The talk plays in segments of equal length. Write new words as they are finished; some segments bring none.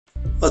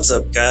What's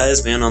up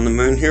guys, Man on the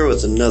Moon here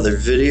with another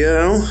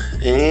video,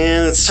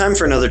 and it's time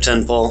for another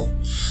 10 pull.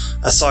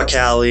 I saw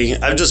Callie.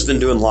 I've just been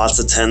doing lots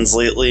of 10s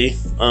lately.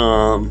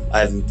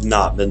 I've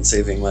not been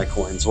saving my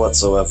coins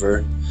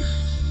whatsoever.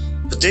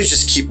 But they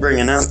just keep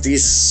bringing out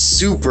these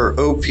super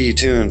OP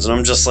tunes, and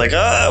I'm just like,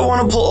 I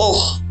want to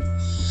pull.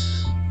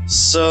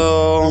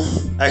 So,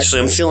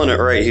 actually I'm feeling it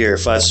right here,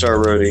 5-star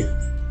roadie.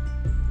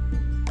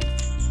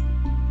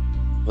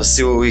 Let's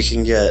see what we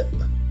can get.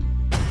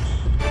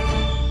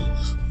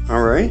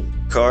 Alright,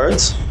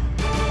 cards.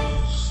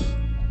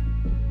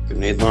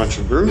 Grenade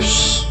launcher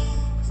Bruce.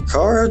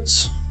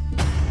 Cards.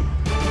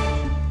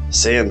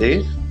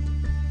 Sandy.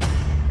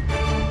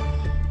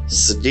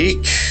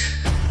 Sadiq.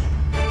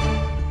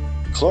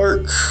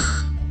 Clark.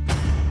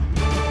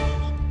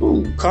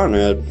 Ooh,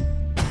 Conrad.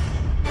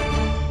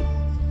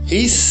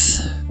 Heath.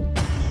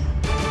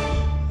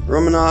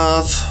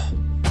 Romanov.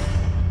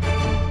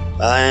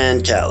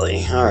 And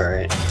Callie.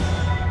 Alright.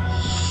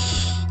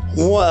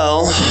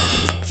 Well,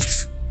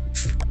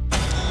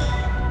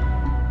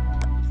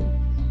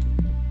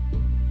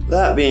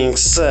 that being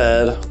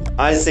said,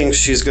 I think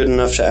she's good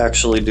enough to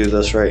actually do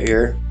this right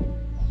here.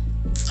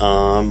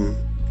 I'm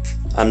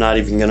not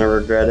even gonna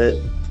regret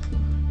it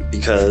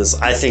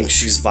because I think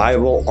she's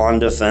viable on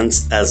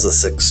defense as a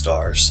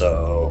 6-star,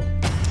 so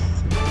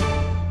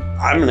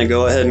I'm gonna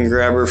go ahead and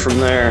grab her from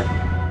there.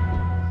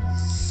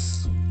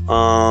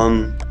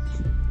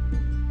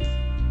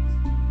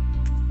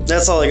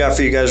 That's all I got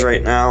for you guys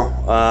right now.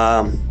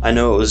 I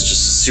know it was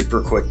just a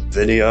super quick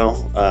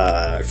video.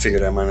 I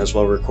figured I might as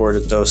well record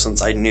it though,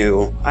 since I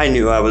knew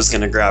I was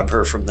gonna grab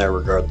her from there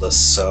regardless.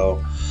 So,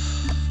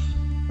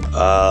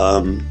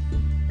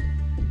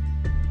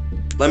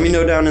 let me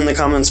know down in the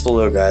comments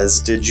below, guys.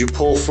 Did you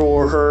pull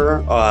for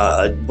her?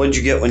 What'd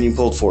you get when you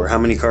pulled for her? How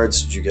many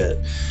cards did you get?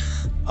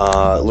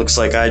 It looks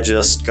like I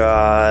just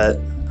got.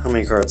 How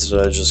many cards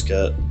did I just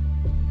get?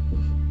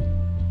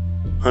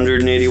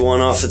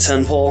 181 off a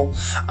 10 pull.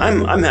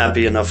 I'm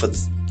happy enough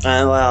with.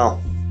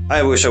 Well,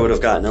 I wish I would have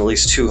gotten at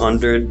least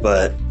 200,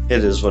 but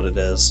it is what it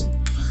is.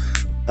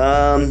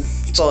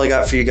 That's all I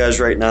got for you guys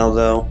right now,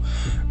 though.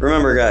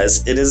 Remember,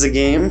 guys, it is a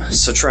game,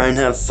 so try and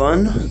have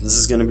fun. This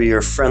is going to be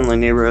your friendly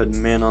neighborhood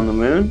Man on the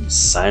Moon,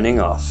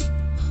 signing off.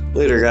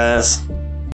 Later, guys.